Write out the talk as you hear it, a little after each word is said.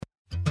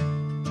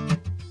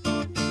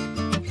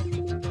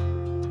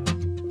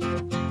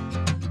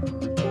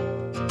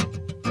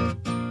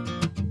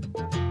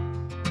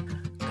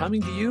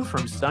Coming to you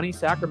from sunny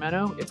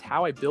Sacramento, it's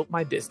How I Built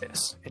My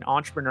Business, an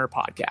entrepreneur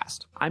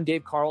podcast. I'm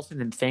Dave Carlson,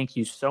 and thank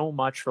you so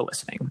much for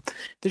listening.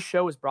 This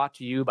show is brought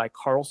to you by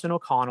Carlson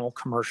O'Connell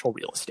Commercial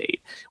Real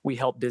Estate. We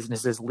help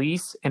businesses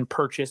lease and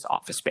purchase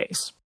office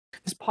space.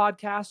 This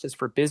podcast is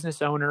for business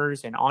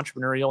owners and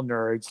entrepreneurial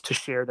nerds to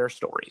share their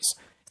stories.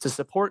 It's a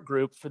support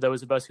group for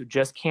those of us who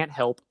just can't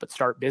help but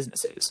start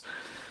businesses.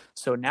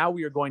 So now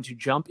we are going to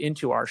jump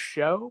into our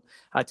show.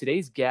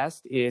 Today's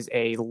guest is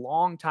a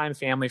longtime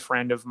family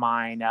friend of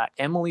mine,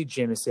 Emily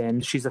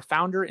Jimison. She's the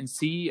founder and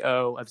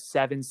CEO of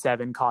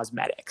 77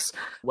 Cosmetics.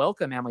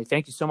 Welcome, Emily.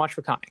 Thank you so much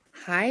for coming.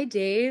 Hi,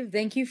 Dave.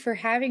 Thank you for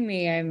having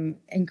me. I'm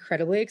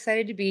incredibly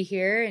excited to be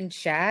here and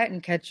chat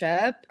and catch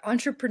up.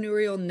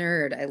 Entrepreneurial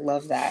nerd. I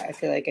love that. I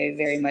feel like I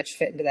very much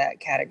fit into that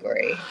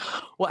category.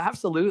 Well,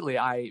 absolutely.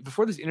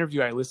 Before this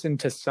interview, I listened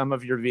to some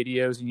of your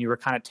videos and you were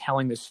kind of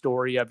telling the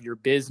story of your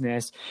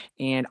business.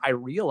 And I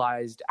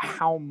realized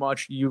how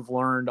much you've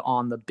learned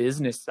on the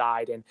business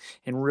side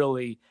and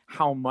really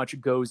how much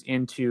goes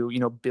into,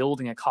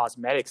 building a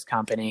cosmetics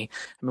company.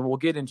 I mean, we'll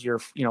get into your,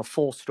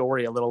 full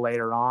story a little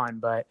later on,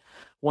 but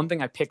one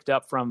thing I picked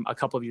up from a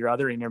couple of your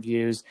other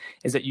interviews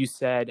is that you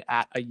said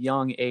at a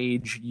young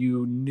age,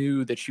 you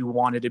knew that you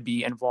wanted to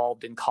be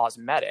involved in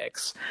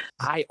cosmetics.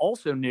 I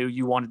also knew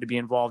you wanted to be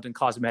involved in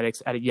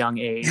cosmetics at a young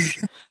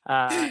age.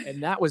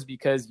 And that was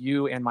because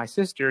you and my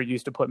sister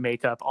used to put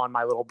makeup on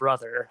my little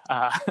brother,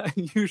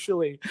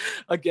 usually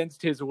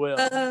against his will.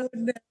 Oh,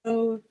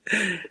 no.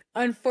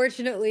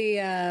 Unfortunately,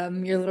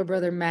 your little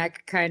brother,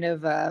 Mac, kind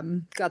of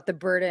got the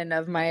burden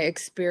of my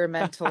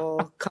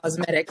experimental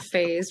cosmetic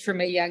phase from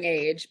a young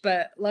age.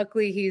 But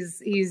luckily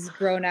he's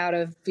grown out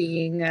of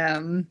being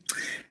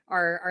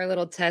our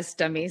little test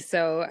dummy.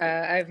 So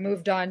I've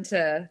moved on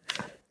to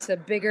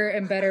bigger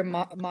and better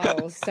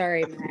models.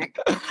 Sorry, Mac.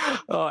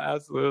 Oh,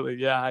 absolutely.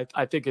 Yeah.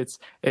 I think it's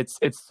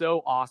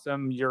so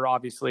awesome. You're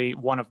obviously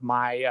one of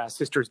my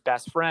sister's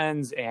best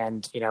friends.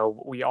 And,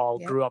 we all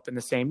grew up in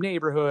the same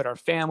neighborhood. Our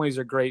families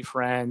are great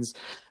friends.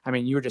 I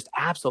mean, you were just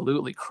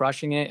absolutely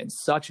crushing it and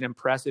such an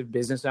impressive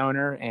business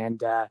owner.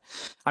 And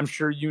I'm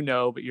sure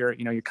but you're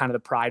kind of the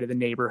pride of the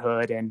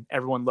neighborhood and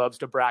everyone loves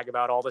to brag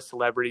about all the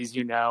celebrities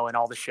and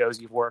all the shows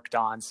you've worked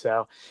on.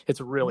 So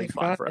it's really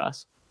fun for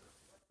us.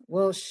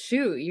 Well,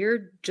 shoot,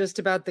 you're just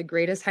about the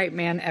greatest hype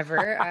man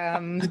ever.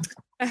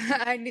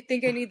 I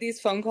think I need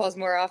these phone calls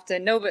more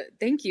often. No, but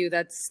thank you.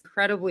 That's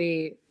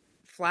incredibly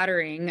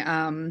flattering.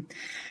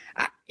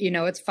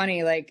 It's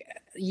funny, like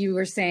you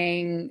were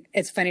saying,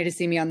 it's funny to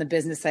see me on the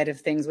business side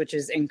of things, which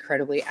is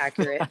incredibly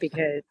accurate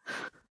because,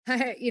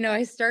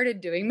 I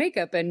started doing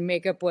makeup and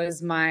makeup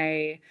was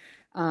my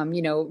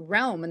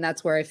realm. And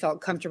that's where I felt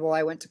comfortable.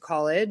 I went to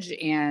college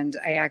and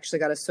I actually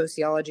got a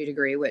sociology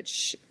degree,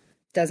 which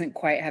doesn't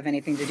quite have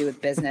anything to do with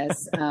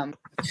business.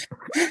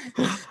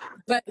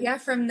 But yeah,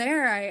 from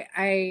there,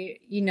 I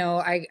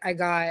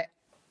got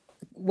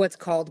what's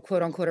called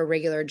quote unquote a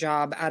regular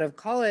job out of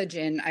college.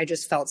 And I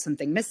just felt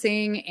something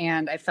missing.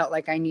 And I felt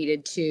like I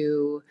needed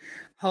to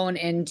hone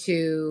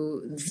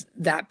into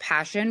that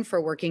passion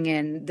for working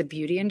in the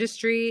beauty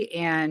industry.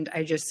 And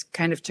I just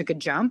kind of took a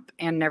jump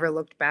and never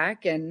looked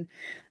back. And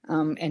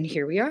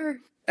here we are.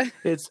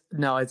 It's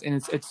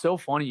so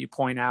funny you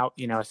point out,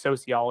 a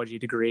sociology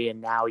degree and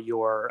now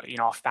you're,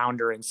 a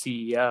founder and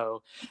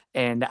CEO.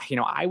 And,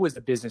 I was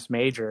a business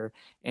major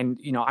and,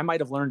 I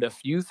might have learned a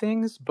few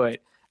things, but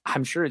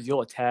I'm sure as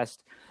you'll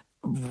attest,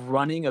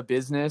 running a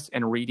business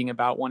and reading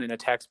about one in a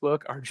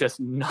textbook are just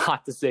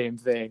not the same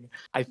thing.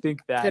 I think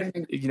that,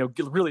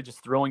 really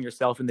just throwing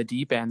yourself in the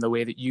deep end the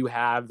way that you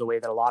have, the way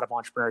that a lot of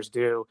entrepreneurs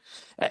do,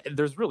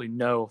 there's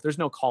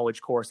no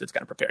college course that's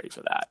going to prepare you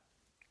for that.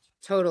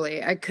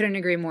 Totally. I couldn't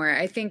agree more.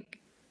 I think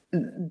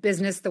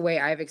business, the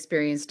way I've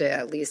experienced it,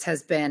 at least,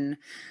 has been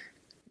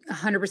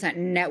 100%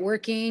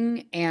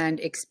 networking and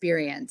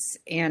experience.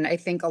 And I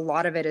think a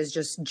lot of it is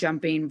just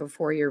jumping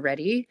before you're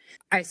ready.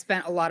 I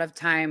spent a lot of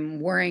time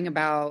worrying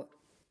about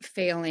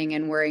failing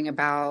and worrying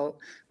about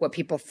what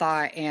people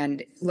thought.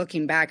 And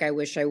looking back, I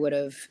wish I would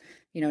have,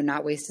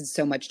 not wasted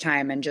so much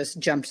time and just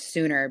jumped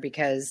sooner,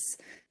 because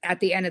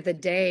at the end of the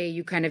day,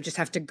 you kind of just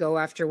have to go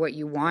after what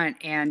you want.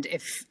 And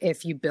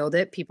if you build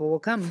it, people will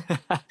come.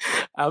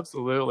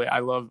 Absolutely. I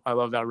love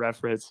that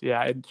reference.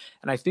 Yeah. And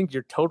I think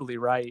you're totally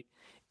right.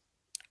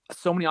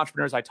 So many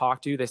entrepreneurs I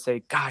talk to, they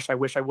say, gosh, I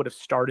wish I would have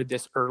started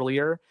this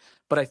earlier.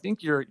 But I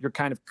think you're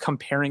kind of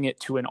comparing it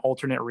to an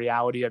alternate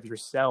reality of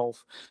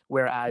yourself,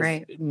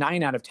 whereas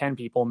 9 out of 10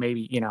 people,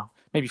 maybe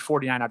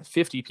 49 out of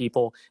 50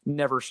 people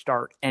never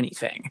start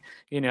anything,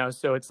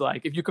 So it's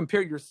like, if you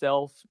compare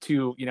yourself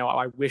to,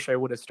 I wish I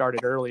would have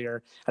started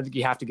earlier, I think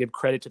you have to give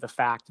credit to the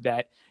fact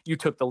that you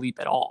took the leap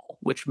at all,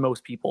 which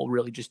most people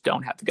really just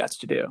don't have the guts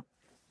to do.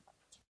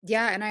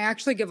 Yeah. And I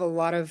actually give a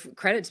lot of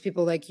credit to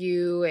people like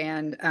you.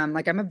 And I'm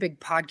a big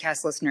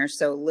podcast listener.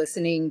 So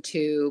listening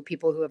to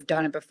people who have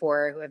done it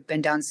before, who have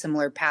been down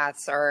similar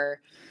paths, are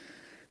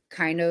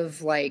kind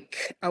of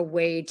like a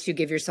way to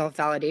give yourself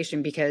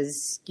validation,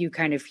 because you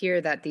kind of hear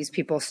that these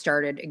people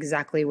started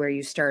exactly where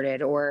you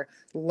started or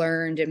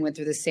learned and went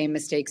through the same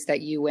mistakes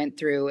that you went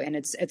through. And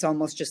it's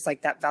almost just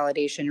like that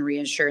validation and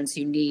reassurance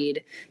you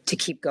need to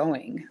keep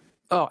going.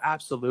 Oh,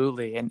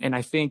 absolutely. And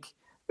I think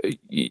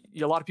a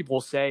lot of people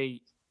will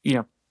say,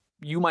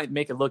 you might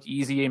make it look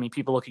easy. I mean,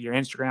 people look at your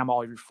Instagram,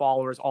 all of your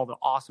followers, all the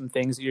awesome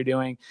things that you're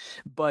doing.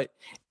 But,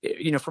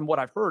 from what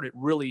I've heard, it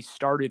really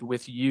started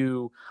with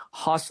you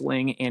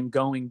hustling and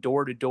going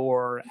door to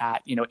door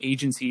at,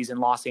 agencies in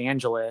Los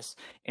Angeles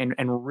and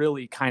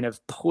really kind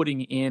of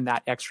putting in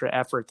that extra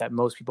effort that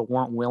most people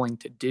weren't willing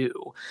to do.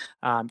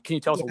 Can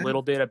you tell us a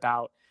little bit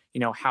about,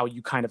 how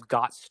you kind of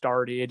got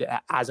started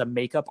as a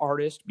makeup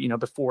artist,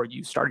 before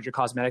you started your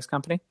cosmetics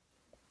company?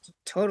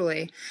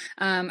 Totally.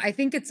 I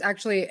think it's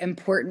actually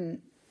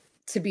important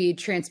to be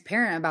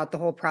transparent about the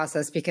whole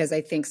process, because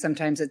I think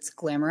sometimes it's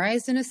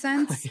glamorized in a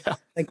sense. Yeah.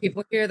 Like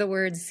people hear the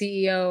word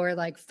CEO or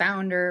like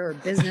founder or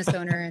business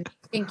owner and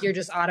think you're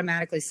just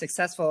automatically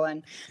successful.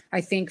 And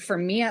I think for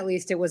me, at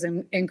least, it was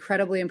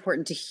incredibly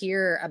important to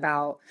hear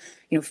about,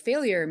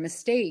 failure,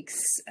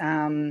 mistakes,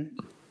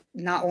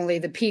 not only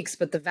the peaks,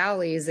 but the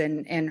valleys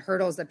and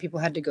hurdles that people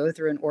had to go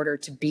through in order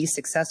to be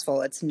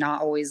successful. It's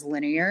not always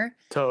linear.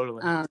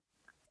 Totally.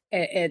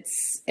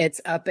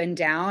 It's up and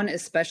down,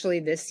 especially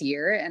this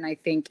year. And I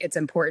think it's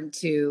important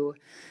to,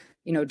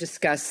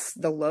 discuss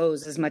the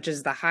lows as much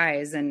as the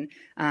highs. And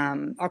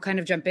I'll kind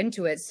of jump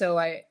into it. So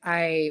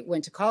I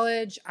went to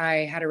college. I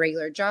had a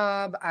regular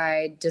job.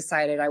 I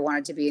decided I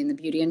wanted to be in the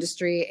beauty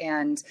industry.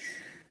 And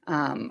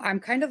I'm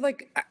kind of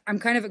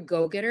a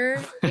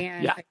go-getter,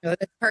 and yeah. I know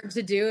that's hard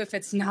to do if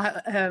it's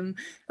not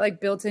like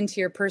built into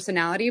your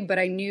personality, but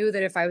I knew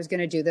that if I was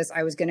going to do this,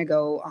 I was going to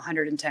go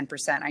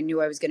 110%. I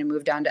knew I was going to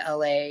move down to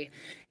LA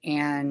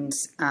and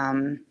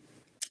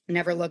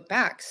never look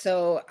back.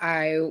 So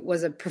I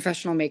was a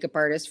professional makeup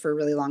artist for a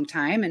really long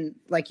time. And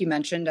like you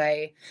mentioned,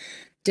 I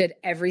did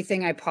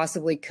everything I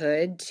possibly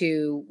could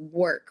to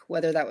work,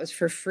 whether that was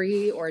for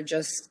free or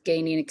just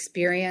gaining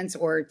experience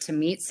or to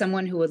meet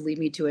someone who would lead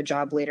me to a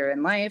job later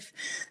in life.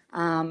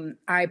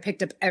 I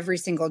picked up every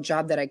single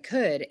job that I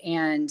could.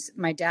 And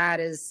my dad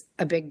is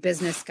a big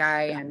business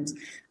guy. And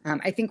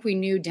I think we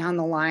knew down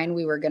the line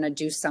we were going to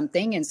do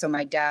something. And so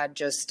my dad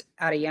just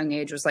at a young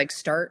age was like,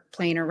 start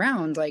playing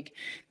around. Like,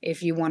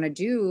 if you want to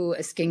do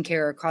a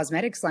skincare or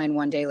cosmetics line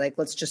one day, like,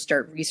 let's just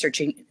start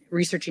researching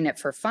it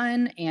for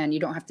fun. And you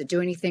don't have to do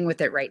anything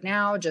with it right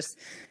now. Just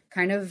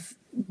kind of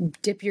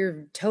dip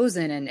your toes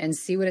in and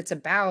see what it's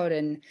about.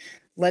 And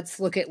let's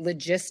look at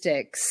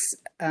logistics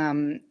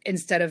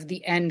instead of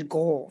the end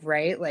goal,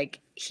 right? Like,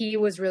 he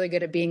was really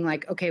good at being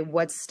like, okay,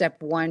 what's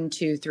step 1,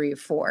 2, 3,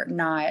 4?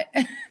 Not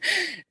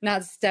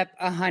step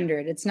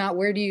 100. It's not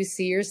where do you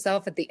see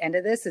yourself at the end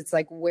of this? It's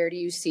like, where do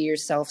you see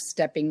yourself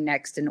stepping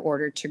next in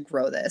order to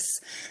grow this?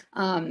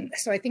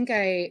 So I think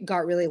I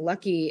got really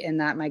lucky in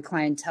that my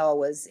clientele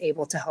was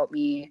able to help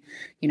me,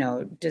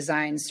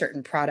 design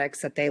certain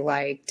products that they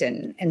liked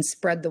and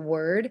spread the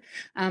word.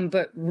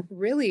 But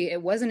really,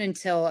 it wasn't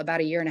until about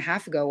a year and a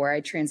half ago where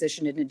I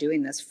transitioned into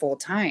doing this full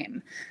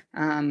time.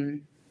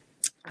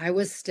 I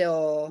was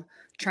still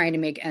trying to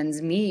make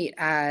ends meet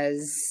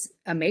as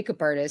a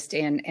makeup artist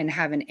and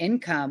have an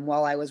income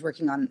while I was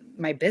working on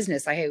my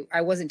business.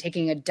 I wasn't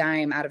taking a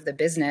dime out of the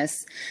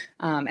business.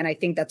 And I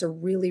think that's a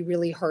really,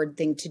 really hard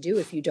thing to do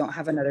if you don't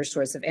have another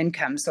source of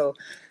income. So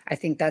I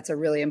think that's a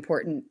really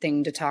important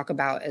thing to talk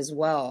about as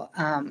well.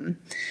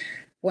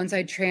 Once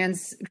I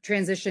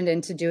transitioned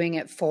into doing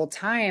it full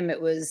time,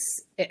 it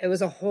was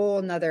a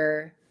whole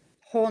nother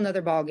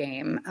ball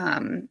game.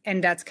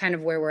 And that's kind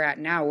of where we're at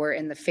now. We're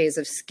in the phase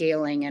of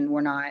scaling, and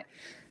we're not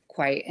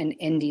quite an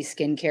indie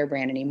skincare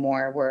brand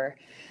anymore. We're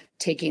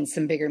taking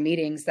some bigger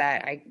meetings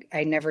that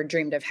I never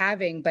dreamed of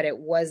having, but it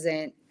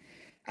wasn't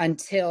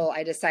until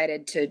I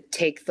decided to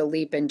take the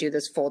leap and do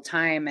this full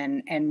time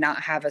and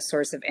not have a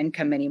source of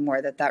income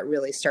anymore that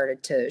really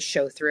started to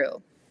show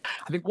through.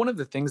 I think one of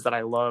the things that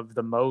I love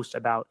the most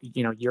about,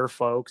 your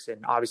folks,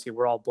 and obviously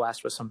we're all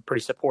blessed with some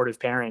pretty supportive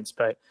parents,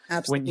 but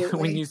when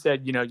you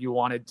said, you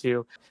wanted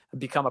to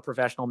become a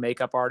professional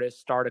makeup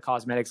artist, start a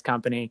cosmetics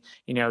company,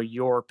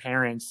 your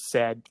parents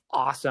said,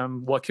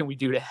 awesome, what can we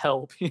do to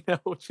help?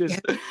 Which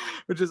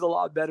is a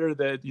lot better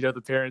than,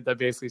 the parent that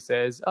basically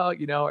says, oh,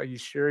 are you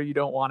sure you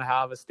don't want to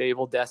have a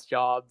stable desk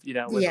job, with a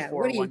 401k?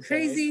 What are you,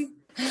 crazy?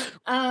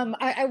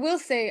 I will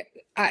say,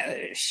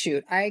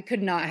 I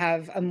could not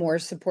have a more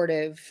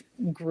supportive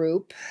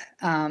group,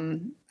 a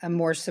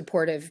more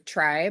supportive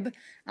tribe.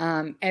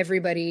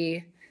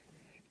 Everybody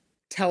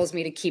tells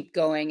me to keep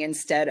going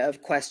instead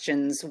of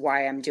questions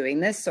why I'm doing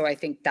this. So I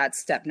think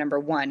that's step number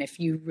 1. If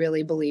you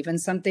really believe in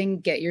something,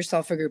 get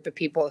yourself a group of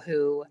people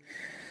who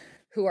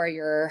are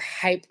your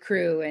hype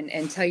crew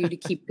and tell you to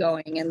keep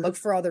going, and look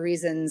for all the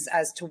reasons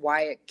as to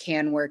why it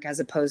can work as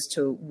opposed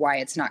to why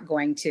it's not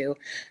going to.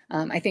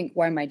 I think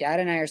why my dad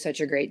and I are such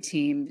a great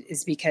team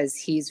is because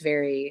he's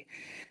very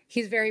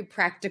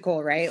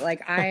practical, right?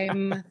 Like I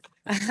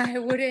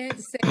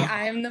wouldn't say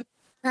I'm the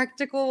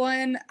practical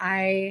one,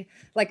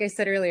 like I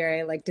said earlier,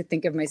 I like to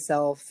think of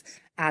myself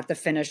at the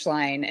finish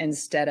line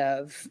instead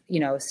of,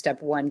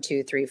 step 1,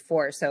 2, 3,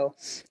 4. So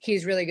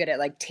he's really good at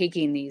like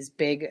taking these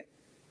big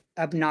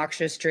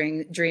obnoxious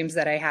dreams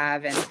that I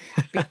have and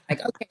being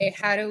like, okay,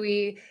 how do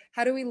we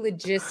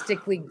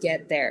logistically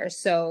get there?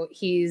 So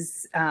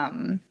he's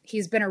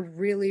been a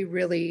really,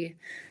 really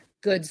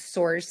good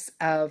source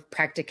of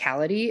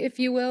practicality, if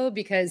you will,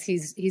 because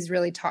he's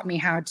really taught me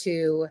how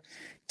to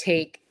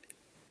take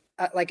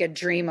like a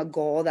dream, a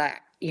goal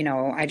that,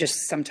 I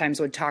just sometimes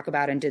would talk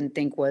about and didn't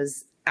think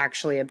was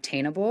actually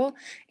obtainable,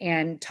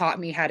 and taught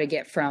me how to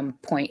get from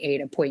point A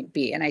to point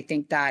B. And I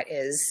think that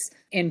is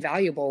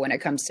invaluable when it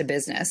comes to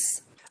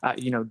business.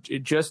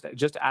 Just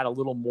to add a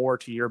little more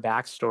to your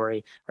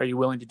backstory, are you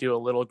willing to do a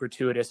little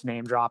gratuitous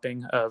name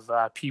dropping of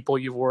people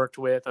you've worked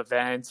with,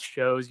 events,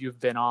 shows you've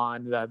been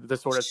on, the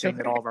sort of thing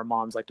that all of our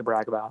moms like to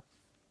brag about?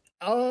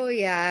 Oh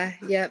yeah.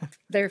 Yep.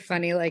 They're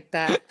funny like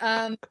that.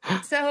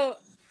 So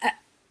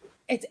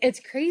it's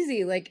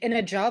crazy. Like in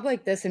a job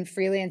like this in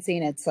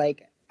freelancing, it's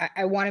like,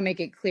 I want to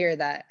make it clear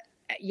that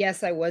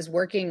yes, I was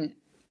working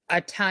a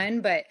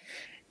ton, but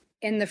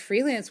in the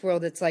freelance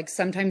world, it's like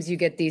sometimes you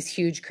get these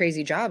huge,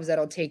 crazy jobs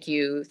that'll take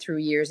you through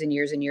years and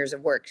years and years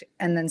of work.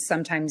 And then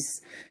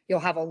sometimes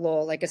you'll have a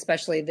lull, like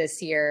especially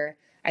this year,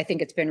 I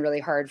think it's been really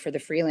hard for the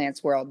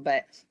freelance world,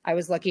 but I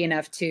was lucky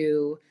enough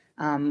to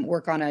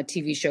work on a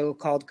TV show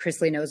called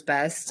Chrisley Knows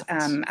Best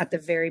at the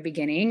very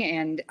beginning.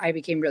 And I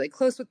became really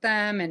close with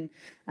them. And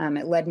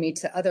it led me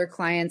to other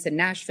clients in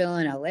Nashville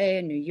and LA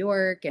and New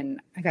York. And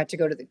I got to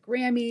go to the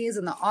Grammys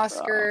and the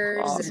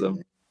Oscars. Oh, awesome.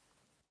 And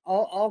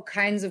all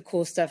kinds of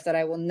cool stuff that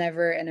I will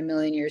never in a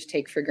million years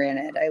take for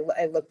granted.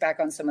 I look back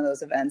on some of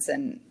those events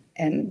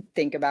and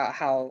think about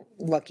how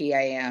lucky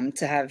I am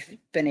to have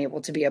been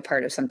able to be a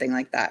part of something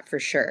like that, for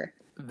sure.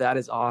 That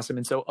is awesome.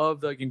 And so of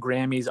the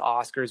Grammys,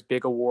 Oscars,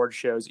 big award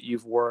shows that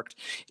you've worked,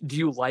 do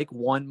you like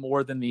one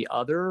more than the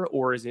other?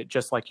 Or is it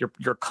just like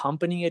your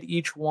company at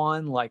each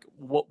one? Like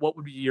what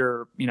would be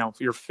your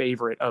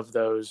favorite of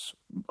those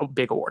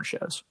big award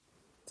shows?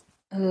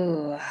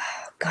 Oh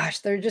gosh,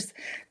 they're just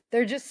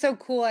so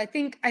cool. I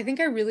think I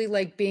really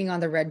like being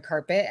on the red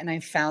carpet, and I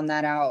found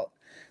that out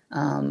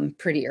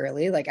pretty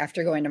early. Like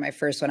after going to my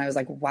first one, I was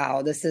like,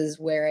 wow, this is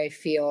where I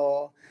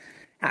feel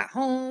at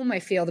home. I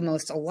feel the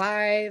most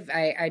alive.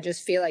 I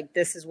just feel like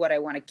this is what I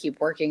want to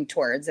keep working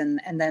towards. And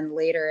then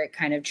later it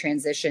kind of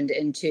transitioned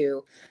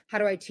into, how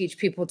do I teach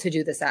people to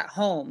do this at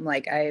home?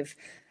 Like I've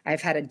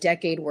had a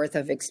decade worth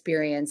of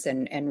experience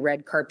and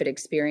red carpet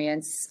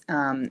experience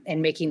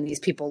and making these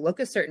people look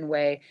a certain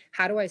way.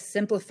 How do I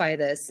simplify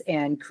this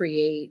and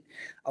create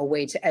a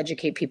way to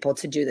educate people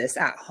to do this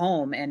at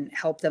home and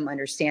help them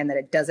understand that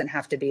it doesn't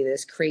have to be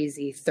this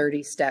crazy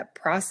 30-step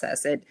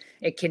process.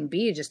 It can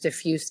be just a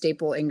few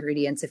staple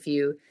ingredients if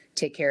you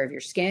take care of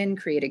your skin,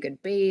 create a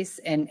good base,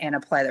 and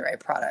apply the right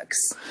products.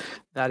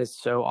 That is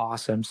so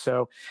awesome.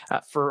 So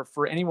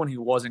for anyone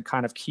who wasn't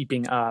kind of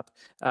keeping up,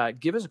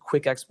 give us a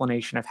quick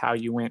explanation of how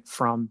you went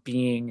from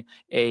being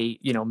a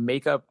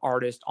makeup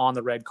artist on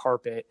the red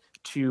carpet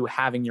to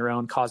having your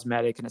own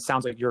cosmetic. And it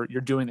sounds like you're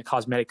doing the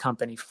cosmetic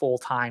company full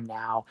time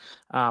now.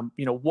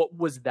 What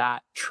was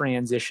that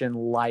transition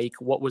like?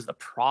 What was the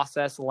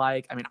process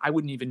like? I mean, I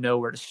wouldn't even know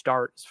where to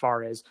start as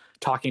far as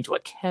talking to a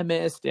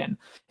chemist and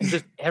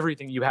just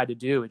everything you had to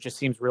do. It just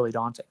seems really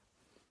daunting.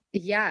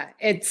 Yeah,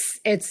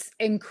 it's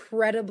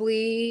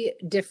incredibly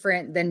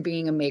different than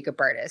being a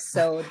makeup artist.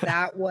 So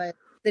that was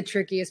the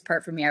trickiest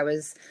part for me. I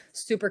was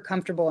super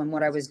comfortable in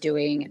what I was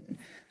doing.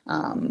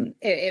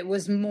 It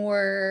was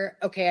more,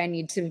 okay, I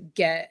need to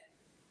get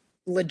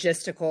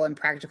logistical and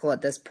practical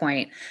at this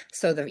point.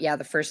 So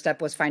the first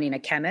step was finding a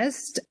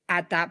chemist.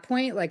 At that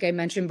point, like I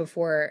mentioned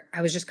before,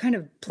 I was just kind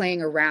of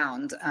playing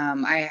around.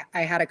 I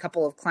had a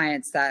couple of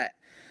clients that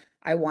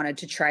I wanted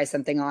to try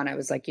something on. I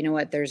was like, you know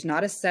what, there's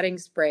not a setting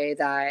spray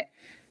that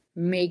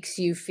makes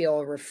you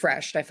feel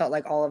refreshed. I felt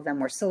like all of them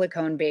were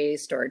silicone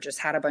based or just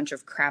had a bunch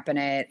of crap in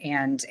it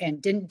and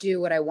didn't do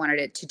what I wanted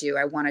it to do.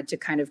 I wanted to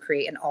kind of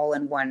create an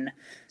all-in-one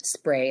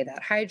spray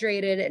that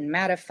hydrated and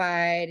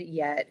mattified,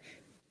 yet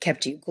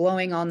kept you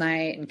glowing all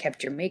night and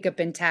kept your makeup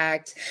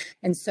intact.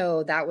 And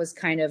so that was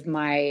kind of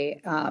my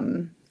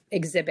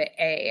exhibit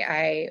A.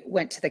 I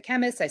went to the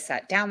chemist. I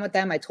sat down with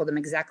them. I told them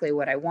exactly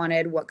what I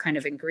wanted, what kind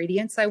of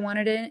ingredients I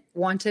wanted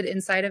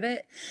inside of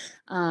it,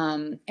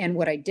 and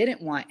what I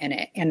didn't want in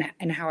it,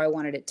 and how I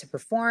wanted it to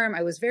perform.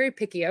 I was very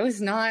picky. I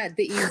was not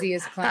the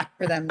easiest client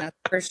for them, that's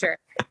for sure.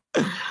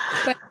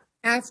 But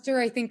after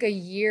I think a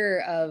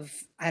year of,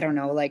 I don't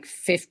know, like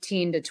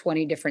 15 to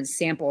 20 different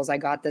samples, I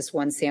got this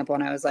one sample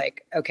and I was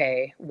like,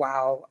 okay,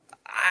 wow.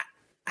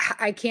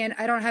 I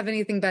don't have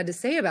anything bad to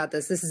say about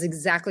this. This is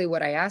exactly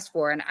what I asked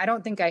for. And I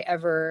don't think I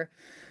ever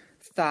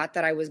thought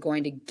that I was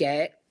going to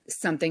get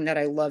something that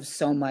I love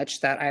so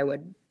much that I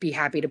would be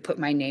happy to put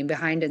my name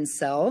behind and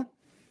sell.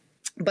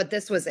 But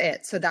this was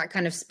it. So that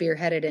kind of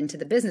spearheaded into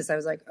the business. I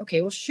was like,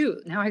 okay, well,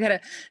 shoot, now I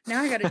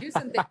gotta do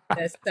something with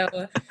this.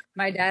 So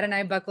my dad and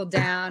I buckled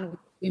down.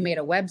 We made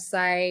a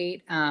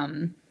website.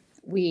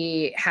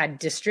 We had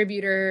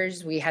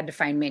distributors, we had to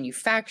find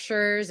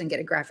manufacturers and get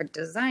a graphic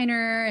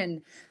designer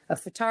and a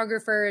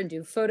photographer and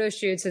do photo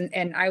shoots.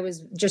 And I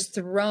was just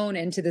thrown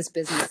into this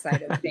business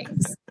side of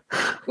things,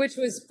 which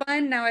was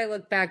fun. Now I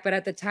look back, but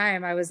at the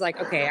time I was like,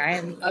 okay, I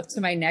am up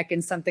to my neck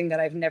in something that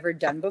I've never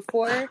done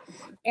before.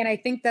 And I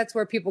think that's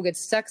where people get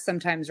stuck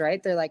sometimes,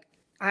 right? They're like,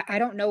 I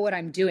don't know what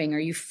I'm doing, or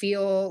you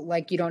feel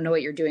like you don't know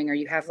what you're doing, or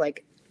you have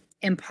like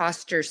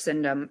imposter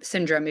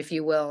syndrome, if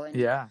you will. And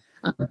yeah.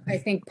 I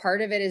think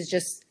part of it is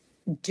just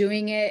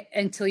doing it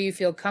until you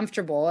feel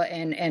comfortable,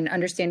 and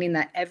understanding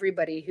that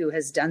everybody who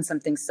has done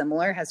something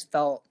similar has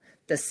felt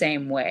the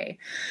same way.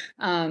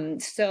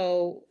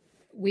 So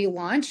we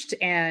launched,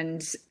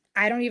 and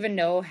I don't even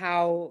know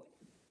how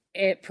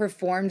it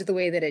performed the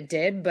way that it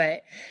did,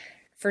 but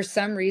for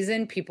some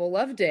reason, people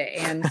loved it.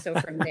 And so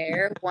from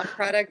there, one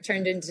product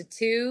turned into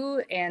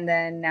two, and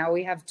then now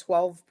we have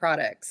 12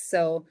 products.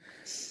 So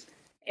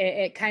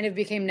it kind of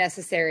became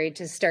necessary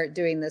to start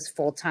doing this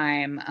full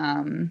time.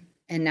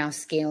 And now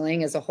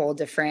scaling is a whole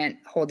different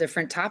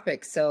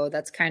topic. So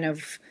that's kind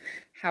of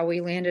how we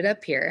landed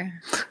up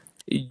here.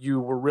 You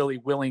were really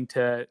willing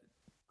to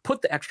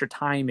put the extra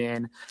time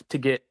in to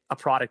get a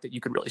product that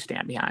you could really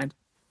stand behind.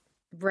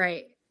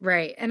 Right.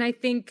 Right. And I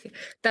think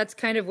that's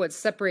kind of what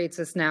separates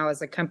us now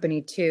as a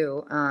company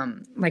too.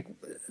 Like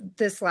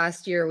this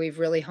last year, we've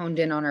really honed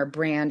in on our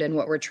brand and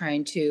what we're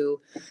trying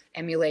to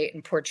emulate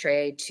and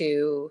portray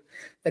to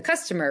the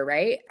customer,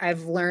 right?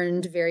 I've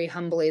learned very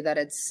humbly that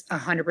it's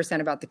 100%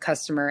 about the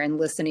customer, and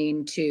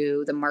listening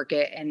to the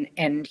market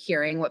and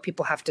hearing what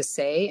people have to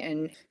say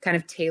and kind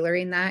of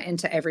tailoring that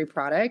into every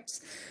product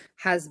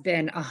has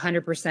been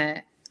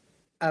 100%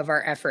 of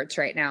our efforts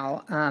right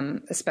now,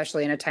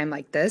 especially in a time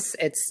like this.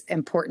 It's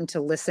important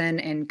to listen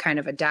and kind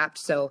of adapt.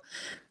 So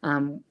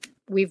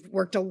we've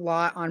worked a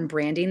lot on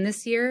branding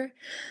this year.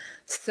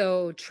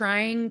 So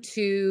trying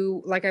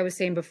to, like I was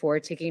saying before,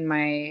 taking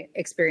my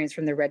experience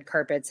from the red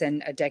carpets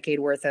and a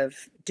decade worth of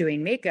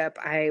doing makeup,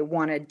 I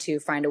wanted to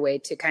find a way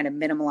to kind of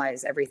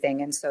minimalize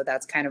everything. And so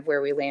that's kind of where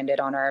we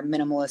landed on our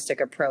minimalistic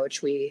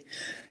approach. We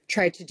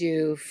tried to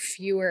do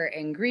fewer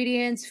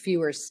ingredients,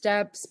 fewer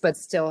steps, but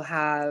still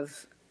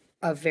have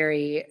a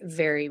very,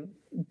 very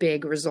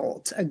big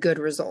result, a good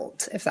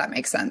result, if that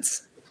makes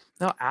sense.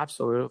 No,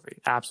 absolutely.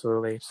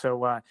 Absolutely.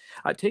 So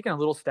taking a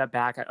little step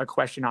back, a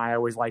question I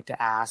always like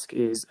to ask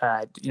is,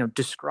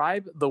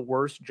 describe the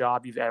worst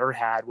job you've ever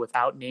had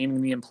without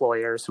naming the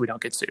employer so we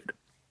don't get sued.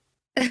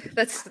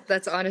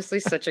 That's honestly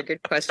such a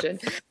good question.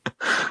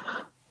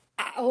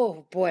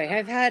 Oh boy,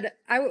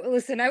 I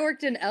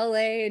worked in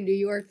LA and New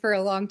York for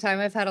a long time.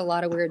 I've had a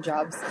lot of weird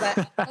jobs.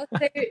 But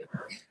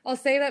I'll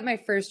say that my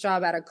first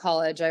job out of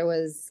college, I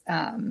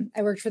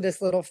worked for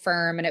this little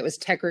firm, and it was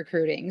tech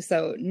recruiting.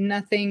 So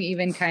nothing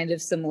even kind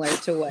of similar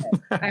to what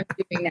I'm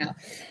doing now.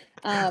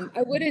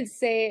 I wouldn't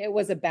say it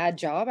was a bad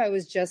job. I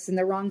was just in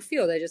the wrong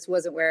field. I just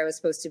wasn't where I was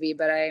supposed to be,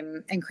 but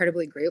I'm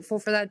incredibly grateful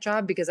for that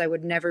job, because I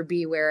would never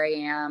be where I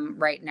am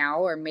right now,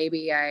 or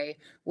maybe I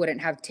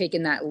wouldn't have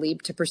taken that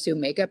leap to pursue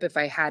makeup if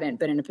I hadn't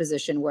been in a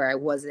position where I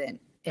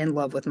wasn't in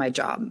love with my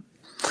job.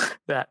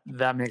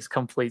 That makes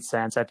complete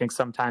sense. I think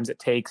sometimes it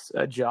takes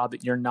a job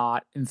that you're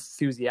not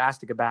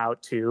enthusiastic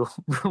about to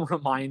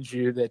remind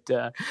you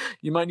that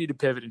you might need to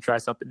pivot and try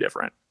something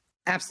different.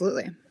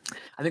 Absolutely.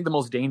 I think the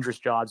most dangerous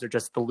jobs are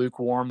just the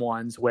lukewarm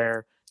ones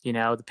where,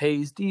 the pay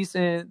is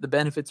decent, the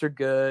benefits are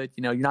good,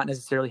 you're not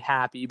necessarily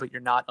happy, but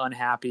you're not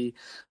unhappy.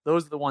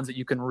 Those are the ones that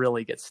you can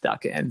really get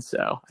stuck in.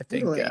 So I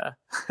think,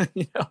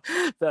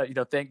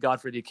 thank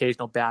God for the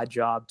occasional bad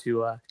job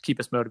to keep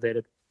us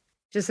motivated.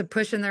 Just a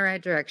push in the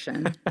right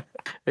direction.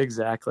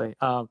 Exactly.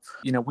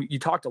 You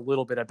talked a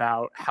little bit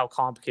about how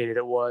complicated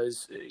it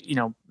was,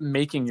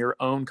 making your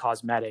own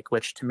cosmetic,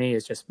 which to me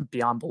is just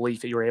beyond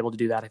belief that you were able to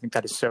do that. I think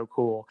that is so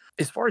cool.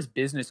 As far as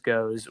business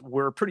goes,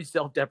 we're pretty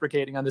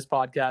self-deprecating on this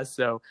podcast.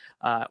 So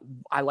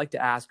I like to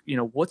ask,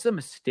 what's a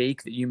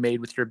mistake that you made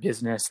with your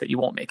business that you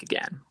won't make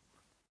again?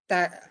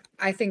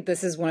 I think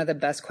this is one of the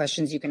best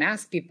questions you can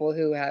ask people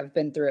who have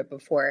been through it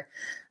before.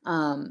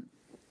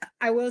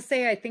 I will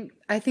say, I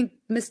think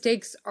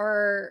mistakes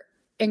are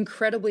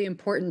incredibly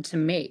important to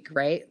make,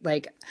 right?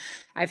 Like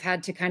I've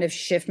had to kind of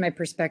shift my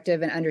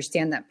perspective and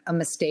understand that a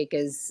mistake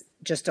is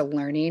just a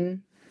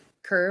learning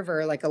curve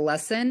or like a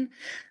lesson.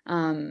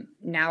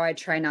 Now I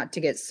try not to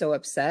get so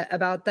upset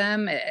about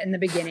them. In the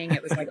beginning,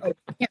 it was like, oh,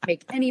 you can't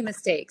make any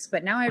mistakes.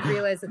 But now I've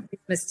realized that these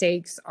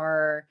mistakes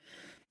are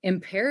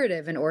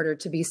imperative in order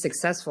to be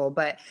successful.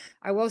 But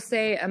I will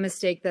say a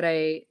mistake that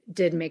I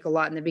did make a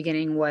lot in the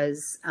beginning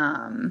was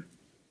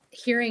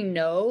hearing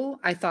no,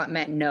 I thought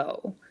meant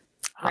no.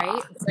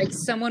 Right? It's like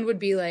someone would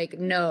be like,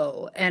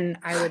 no. And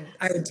I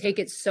would take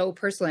it so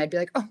personally. I'd be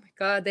like, oh my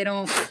God, they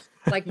don't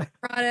like my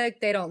product.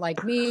 They don't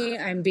like me.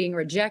 I'm being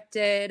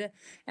rejected.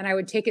 And I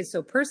would take it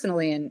so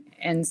personally.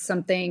 And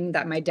something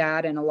that my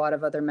dad and a lot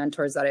of other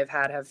mentors that I've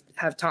had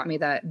have taught me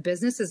that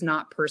business is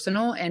not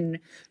personal, and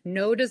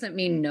no doesn't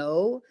mean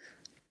no.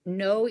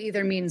 no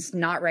either means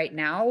not right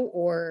now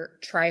or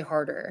try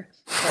harder.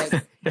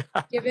 Like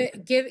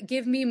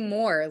give me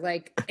more,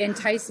 like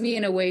entice me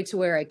in a way to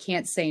where I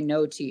can't say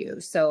no to you.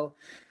 So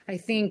I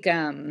think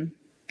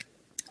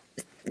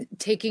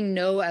taking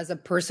no as a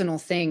personal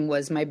thing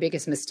was my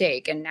biggest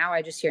mistake. And now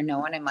I just hear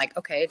no and I'm like,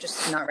 okay,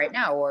 just not right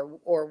now.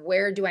 Or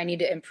where do I need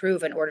to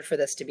improve in order for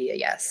this to be a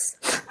yes?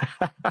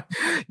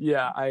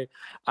 Yeah,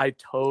 I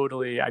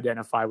totally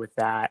identify with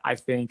that. I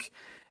think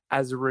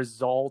as a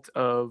result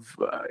of,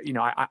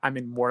 I'm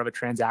in more of a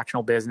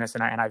transactional business,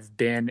 and I've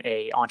been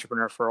a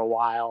entrepreneur for a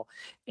while.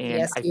 And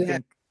Yes, I you think,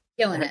 have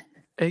killing it.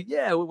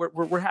 yeah,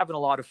 we're having a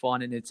lot of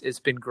fun, and it's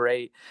been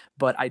great.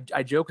 But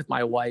I joke with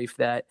my wife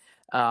that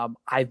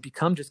I've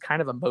become just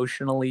kind of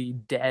emotionally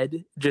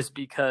dead, just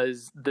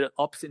because the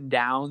ups and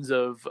downs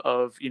of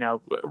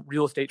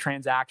real estate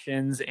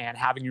transactions and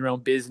having your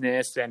own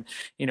business, and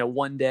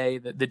one day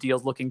the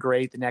deal's looking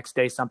great, the next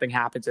day something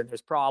happens and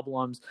there's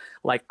problems.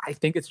 Like, I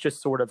think it's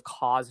just sort of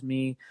caused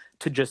me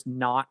to just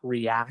not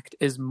react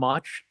as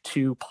much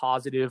to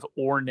positive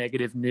or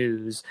negative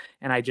news.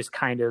 And I just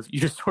you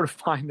just sort of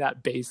find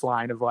that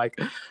baseline of like,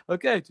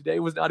 okay, today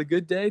was not a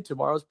good day,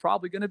 tomorrow's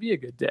probably going to be a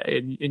good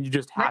day, and you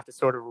just have to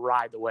sort of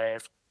ride the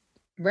wave.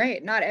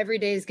 Right. Not every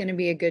day is going to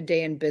be a good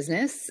day in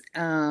business.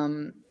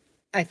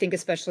 I think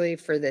especially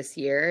for this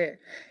year,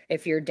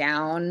 if you're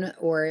down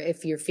or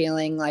if you're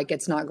feeling like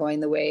it's not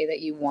going the way that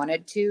you want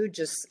it to,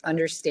 just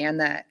understand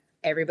that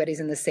everybody's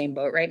in the same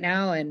boat right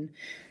now. And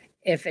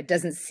if it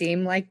doesn't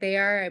seem like they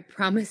are, I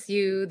promise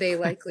you they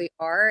likely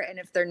are. And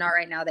if they're not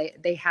right now,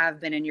 they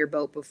have been in your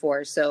boat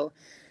before. So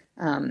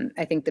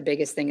I think the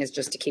biggest thing is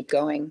just to keep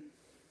going.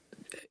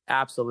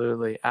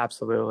 Absolutely.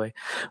 Absolutely.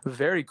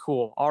 Very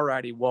cool.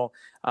 Alrighty. Well,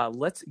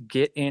 let's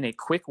get in a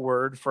quick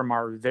word from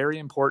our very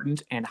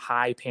important and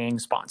high paying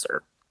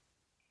sponsor.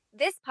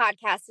 This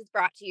podcast is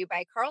brought to you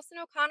by Carlson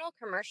O'Connell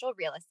Commercial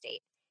Real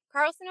Estate.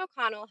 Carlson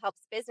O'Connell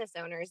helps business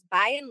owners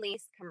buy and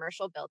lease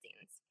commercial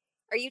buildings.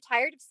 Are you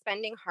tired of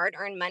spending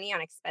hard-earned money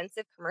on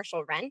expensive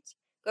commercial rent?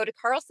 Go to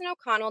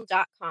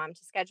carlsonoconnell.com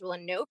to schedule a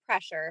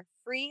no-pressure,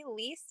 free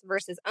lease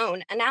versus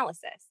own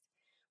analysis.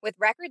 With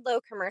record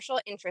low commercial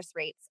interest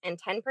rates and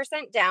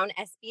 10% down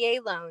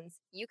SBA loans,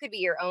 you could be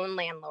your own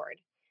landlord.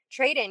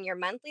 Trade in your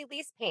monthly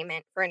lease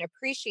payment for an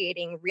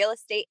appreciating real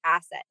estate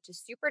asset to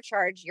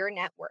supercharge your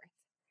net worth.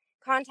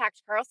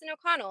 Contact Carlson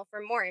O'Connell for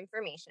more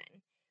information.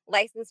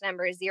 License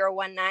number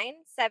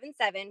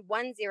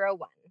 019-77101.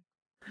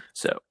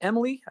 So,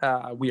 Emily,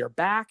 we are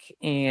back,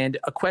 and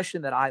a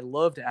question that I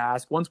love to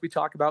ask once we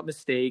talk about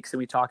mistakes and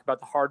we talk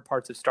about the hard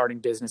parts of starting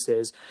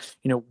businesses,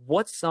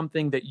 what's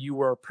something that you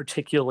are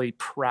particularly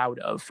proud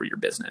of for your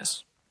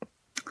business?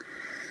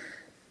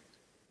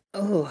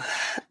 Oh,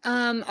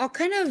 I'll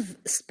kind of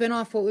spin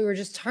off what we were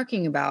just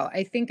talking about.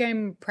 I think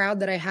I'm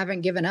proud that I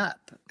haven't given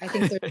up. I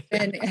think there's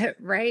been,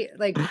 right?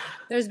 Like,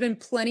 there's been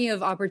plenty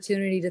of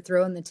opportunity to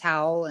throw in the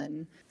towel.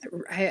 And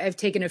I've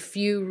taken a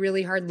few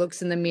really hard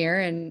looks in the mirror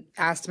and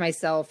asked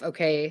myself,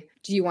 okay,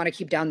 do you want to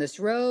keep down this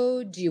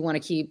road? Do you want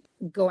to keep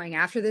going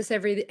after this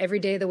every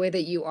day the way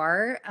that you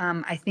are?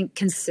 I think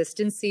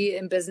consistency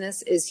in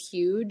business is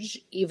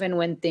huge, even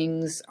when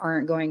things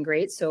aren't going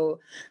great. So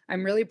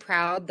I'm really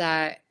proud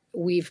that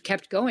we've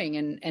kept going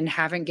and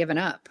haven't given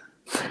up.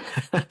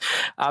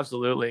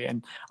 Absolutely.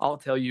 And I'll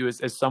tell you,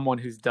 as someone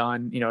who's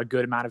done, a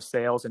good amount of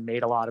sales and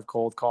made a lot of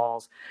cold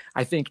calls,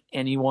 I think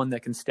anyone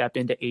that can step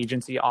into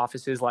agency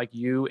offices like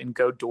you and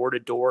go door to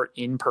door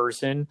in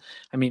person,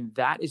 I mean,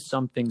 that is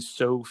something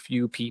so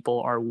few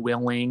people are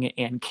willing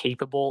and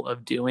capable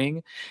of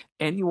doing.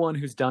 Anyone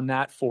who's done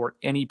that for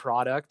any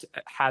product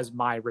has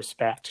my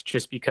respect,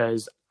 just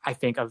because I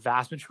think a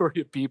vast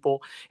majority of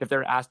people, if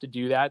they're asked to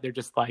do that, they're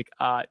just like,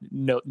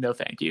 no,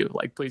 thank you.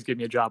 Like, please give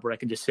me a job where I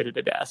can just sit at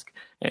a desk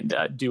and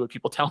do what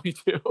people tell me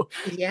to.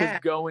 Yeah.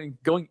 Going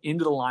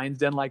into the lion's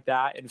den like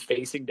that and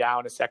facing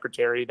down a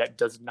secretary that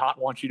does not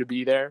want you to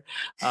be there,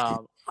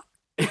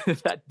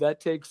 that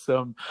takes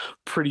some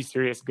pretty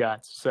serious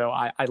guts. So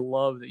I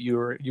love that you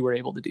were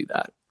able to do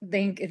that.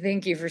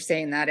 Thank you for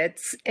saying that. I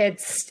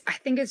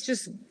think it's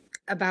just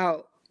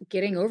about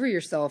getting over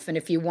yourself. And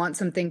if you want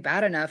something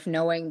bad enough,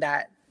 knowing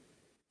that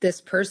this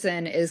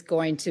person is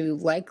going to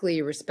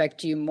likely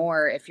respect you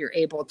more if you're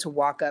able to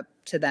walk up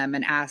to them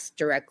and ask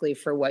directly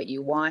for what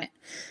you want.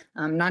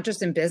 Not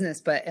just in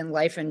business, but in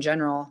life in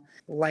general.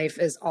 Life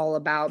is all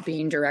about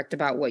being direct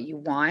about what you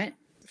want.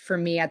 For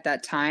me at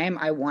that time,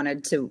 I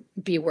wanted to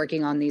be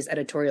working on these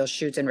editorial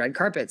shoots and red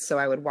carpets. So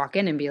I would walk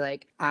in and be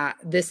like,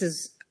 this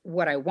is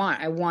what I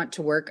want. I want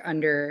to work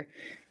under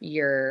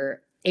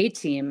your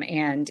A-team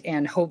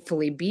and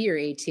hopefully be your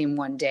A-team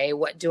one day.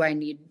 What do I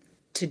need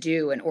to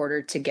do in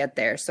order to get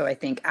there? So I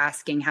think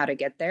asking how to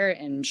get there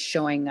and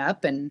showing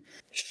up and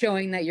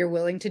showing that you're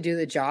willing to do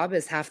the job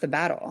is half the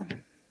battle.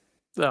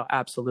 Oh,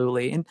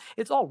 absolutely. And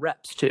it's all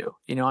reps too.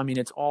 I mean,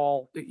 it's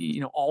all,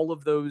 all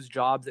of those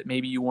jobs that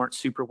maybe you weren't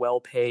super well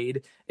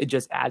paid, it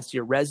just adds to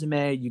your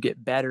resume. You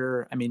get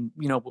better. I mean,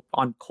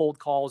 on cold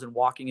calls and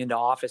walking into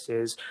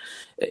offices,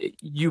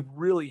 you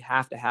really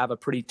have to have a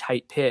pretty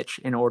tight pitch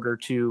in order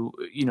to,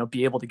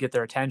 be able to get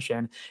their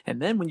attention.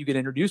 And then when you get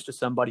introduced to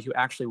somebody who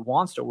actually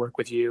wants to work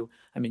with you,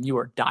 I mean, you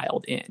are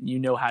dialed in. You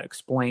know how to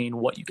explain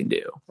what you can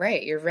do.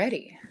 Right. You're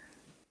ready.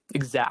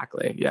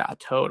 Exactly. Yeah,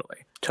 totally.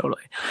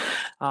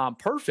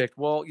 Perfect.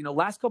 Well,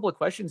 last couple of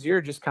questions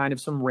here, just kind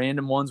of some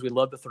random ones we'd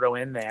love to throw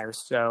in there.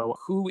 So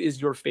who is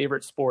your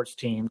favorite sports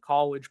team?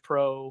 College,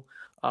 pro,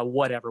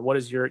 whatever. What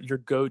is your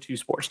go-to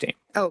sports team?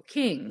 Oh,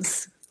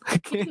 Kings.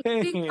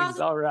 Kings.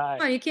 All right.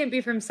 Oh, you can't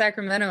be from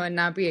Sacramento and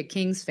not be a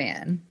Kings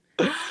fan.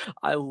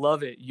 I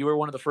love it. You were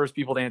one of the first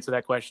people to answer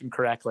that question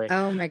correctly.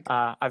 Oh my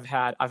God. I've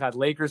had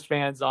Lakers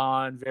fans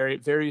on,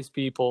 various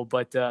people,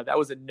 but that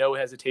was a no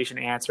hesitation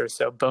answer.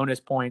 So bonus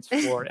points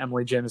for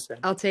Emily Jimison.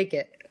 I'll take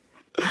it.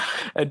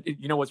 And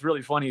what's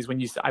really funny is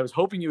when I was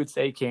hoping you would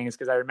say Kings,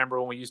 because I remember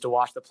when we used to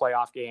watch the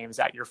playoff games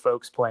at your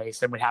folks'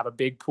 place and we'd have a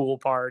big pool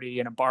party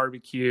and a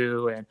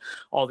barbecue and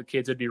all the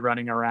kids would be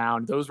running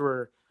around. Those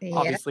were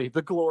obviously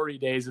the glory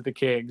days of the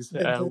Kings.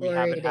 We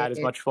haven't had as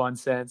much fun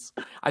since.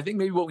 I think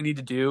maybe what we need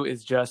to do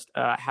is just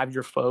have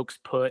your folks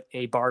put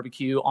a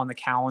barbecue on the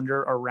calendar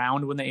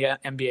around when the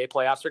NBA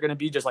playoffs are going to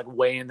be, just like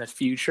way in the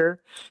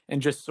future,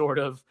 and just sort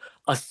of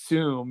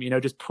assume,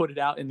 just put it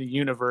out in the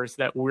universe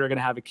that we're going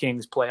to have a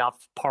Kings playoff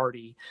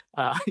party,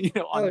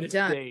 on this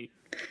date.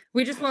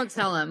 We just won't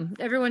tell them.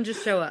 Everyone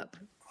just show up.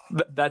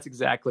 That's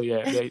exactly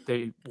it.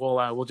 They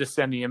will just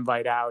send the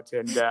invite out,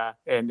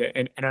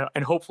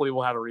 and hopefully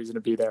we'll have a reason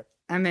to be there.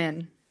 I'm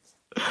in.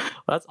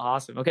 That's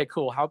awesome. Okay,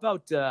 cool. How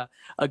about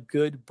a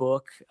good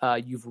book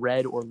you've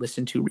read or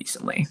listened to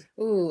recently?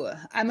 Ooh,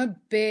 I'm a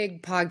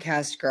big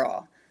podcast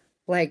girl.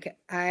 Like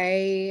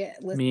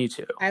Me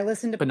too. I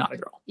listen to, but not a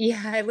girl.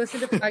 Yeah, I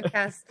listen to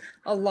podcasts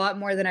a lot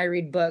more than I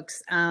read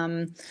books.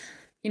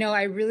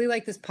 I really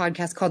like this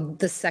podcast called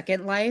The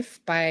Second Life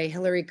by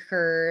Hillary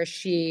Kerr.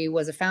 She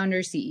was a founder,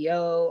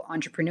 CEO,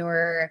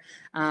 entrepreneur.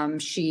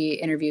 She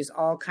interviews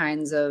all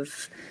kinds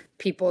of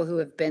people who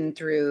have been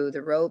through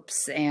the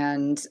ropes.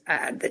 And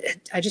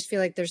I just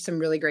feel like there's some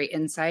really great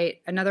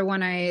insight. Another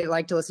one I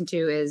like to listen to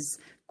is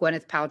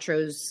Gwyneth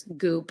Paltrow's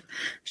Goop.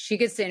 She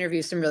gets to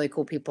interview some really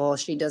cool people.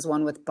 She does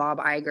one with Bob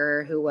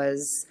Iger, who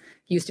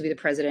used to be the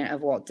president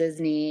of Walt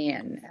Disney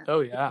and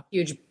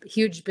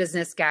huge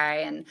business guy.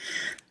 And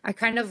I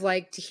kind of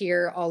like to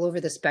hear all over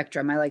the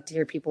spectrum. I like to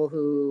hear people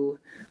who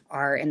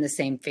are in the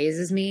same phase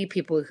as me,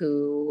 people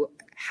who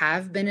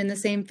have been in the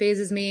same phase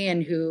as me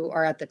and who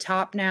are at the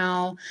top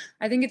now.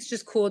 I think it's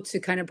just cool to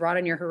kind of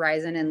broaden your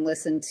horizon and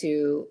listen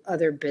to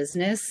other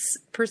business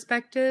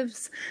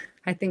perspectives.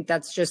 I think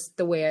that's just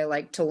the way I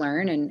like to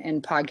learn,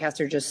 and podcasts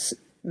are just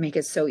make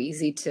it so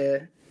easy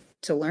to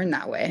learn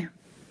that way.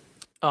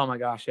 Oh my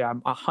gosh. Yeah,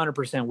 I'm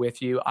 100% with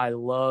you. I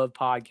love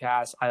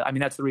podcasts. I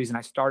mean, that's the reason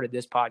I started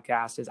this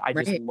podcast is I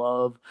just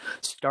love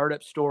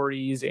startup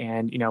stories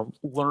and,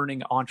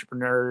 learning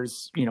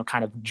entrepreneurs,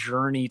 kind of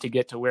journey to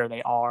get to where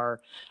they are.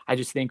 I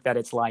just think that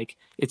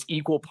it's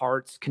equal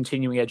parts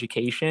continuing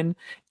education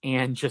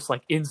and just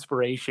like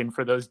inspiration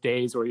for those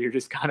days where you're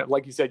just kind of,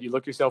 like you said, you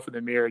look yourself in the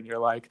mirror and you're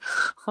like,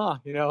 I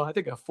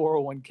think a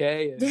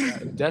 401k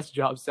and a desk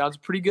job sounds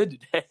pretty good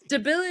today.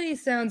 Stability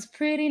sounds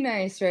pretty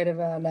nice right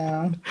about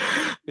now.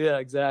 Yeah,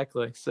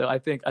 exactly. So I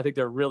think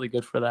they're really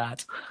good for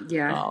that.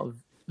 Yeah.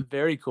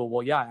 Very cool.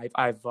 Well, yeah,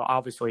 I've heard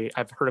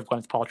of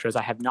Gwyneth Paltrow's.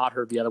 I have not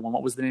heard the other one.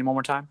 What was the name one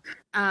more time?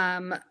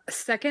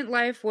 Second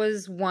Life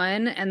was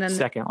one, and then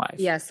Second Life.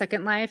 Yeah,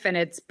 Second Life, and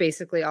it's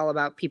basically all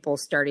about people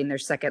starting their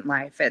second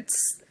life.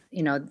 It's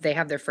they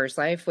have their first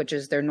life, which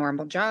is their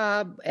normal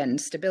job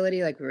and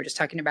stability, like we were just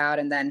talking about,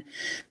 and then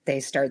they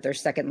start their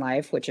second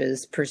life, which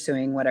is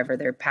pursuing whatever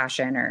their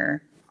passion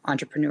or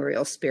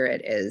entrepreneurial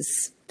spirit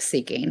is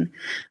seeking.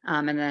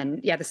 And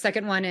then, the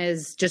second one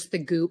is just the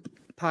Goop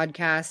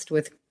podcast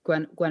with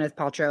Gwyneth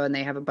Paltrow, and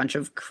they have a bunch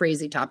of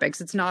crazy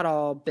topics. It's not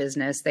all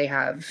business. They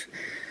have,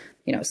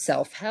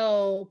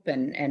 self-help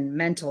and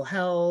mental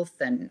health,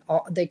 and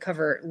they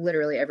cover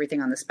literally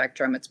everything on the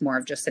spectrum. It's more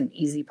of just an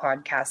easy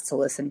podcast to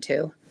listen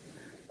to.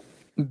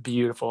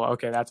 Beautiful.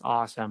 Okay, that's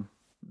awesome.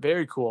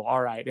 Very cool.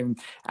 All right. And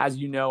as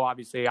you know,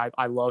 obviously,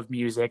 I love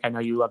music. I know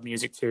you love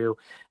music too.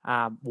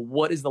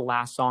 What is the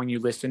last song you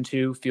listened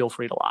to? Feel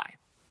free to lie.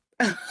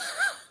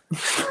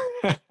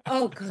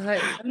 Oh, God.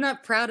 I'm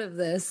not proud of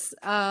this.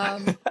 Good.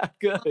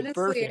 Honestly,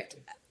 perfect.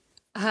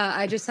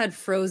 I just had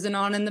Frozen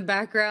on in the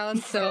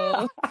background.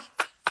 So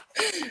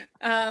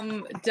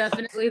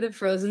definitely the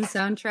Frozen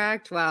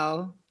soundtrack.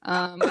 Wow.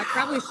 I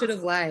probably should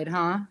have lied,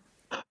 huh?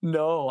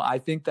 No, I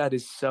think that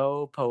is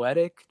so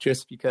poetic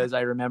just because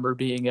I remember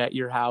being at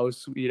your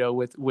house,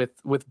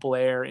 with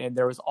Blair, and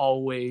there was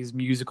always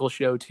musical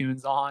show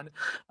tunes on.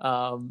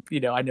 I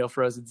know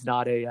Frozen's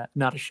not a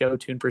show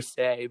tune per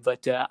se,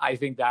 but I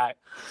think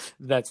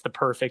that's the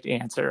perfect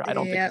answer. I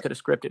don't think you could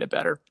have scripted it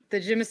better.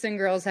 The Jimison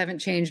girls haven't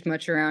changed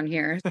much around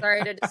here.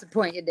 Sorry to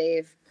disappoint you,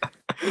 Dave.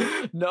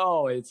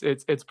 No,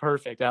 it's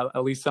perfect.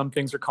 At least some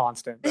things are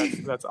constant.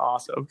 That's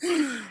awesome.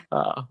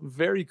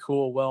 Very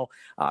cool. Well,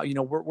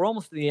 we're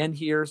almost at the end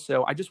here,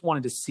 so I just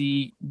wanted to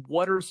see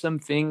what are some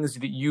things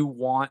that you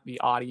want the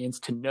audience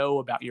to know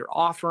about your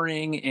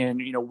offering,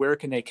 and where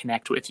can they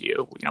connect with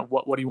you?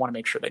 What do you want to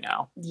make sure they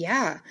know?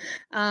 Yeah.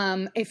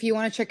 If you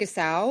want to check us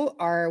out,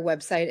 our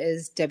website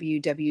is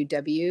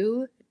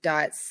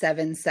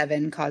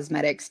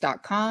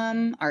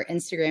www.77cosmetics.com. Our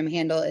Instagram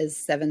handle is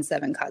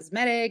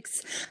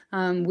 77cosmetics.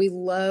 We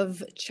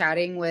love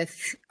chatting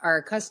with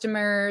our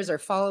customers, our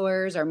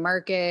followers, our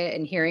market,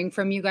 and hearing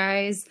from you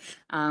guys.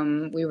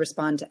 We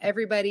respond to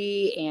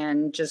everybody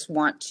and just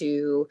want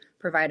to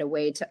provide a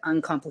way to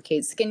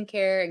uncomplicate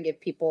skincare and give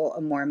people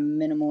a more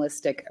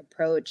minimalistic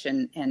approach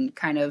and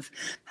kind of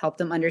help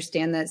them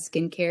understand that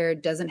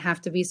skincare doesn't have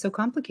to be so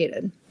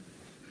complicated.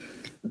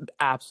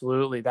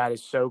 Absolutely. That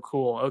is so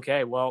cool.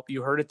 Okay. Well,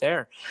 you heard it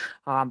there.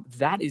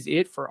 That is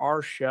it for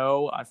our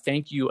show.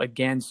 Thank you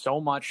again so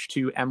much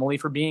to Emily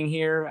for being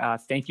here.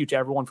 Thank you to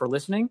everyone for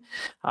listening.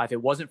 If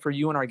it wasn't for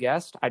you and our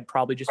guest, I'd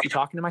probably just be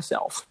talking to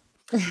myself.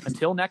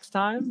 Until next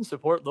time,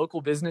 support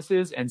local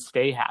businesses and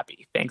stay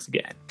happy. Thanks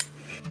again.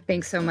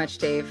 Thanks so much,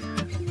 Dave.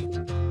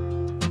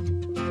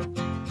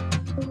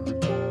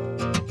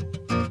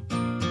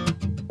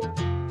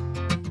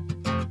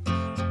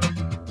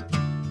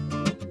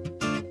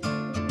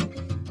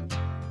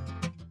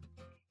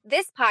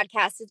 This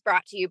podcast is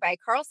brought to you by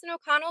Carlson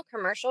O'Connell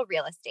Commercial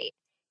Real Estate.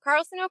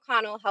 Carlson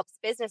O'Connell helps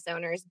business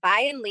owners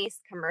buy and lease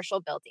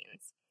commercial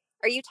buildings.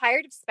 Are you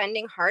tired of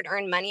spending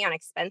hard-earned money on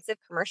expensive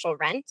commercial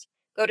rent?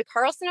 Go to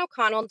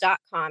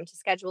carlsonoconnell.com to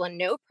schedule a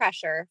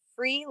no-pressure,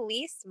 free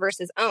lease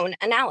versus own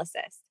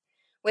analysis.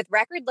 With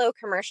record low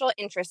commercial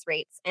interest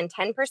rates and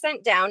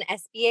 10% down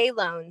SBA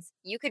loans,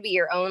 you could be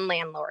your own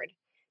landlord.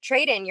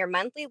 Trade in your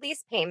monthly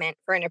lease payment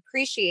for an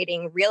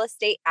appreciating real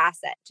estate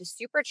asset to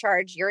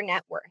supercharge your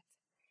net worth.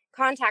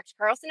 Contact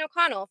Carlson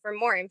O'Connell for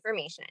more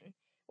information.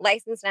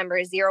 License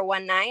number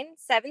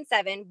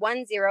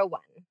 019-77101.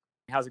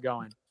 How's it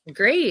going?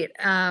 Great.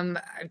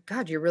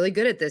 God, you're really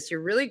good at this. You're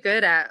really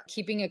good at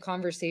keeping a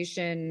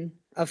conversation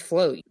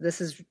afloat.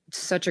 This is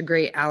such a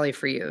great alley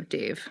for you,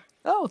 Dave.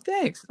 Oh,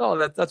 thanks.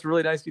 Oh, that's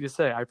really nice of you to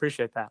say. I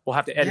appreciate that. We'll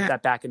have to edit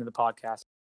that back into the podcast.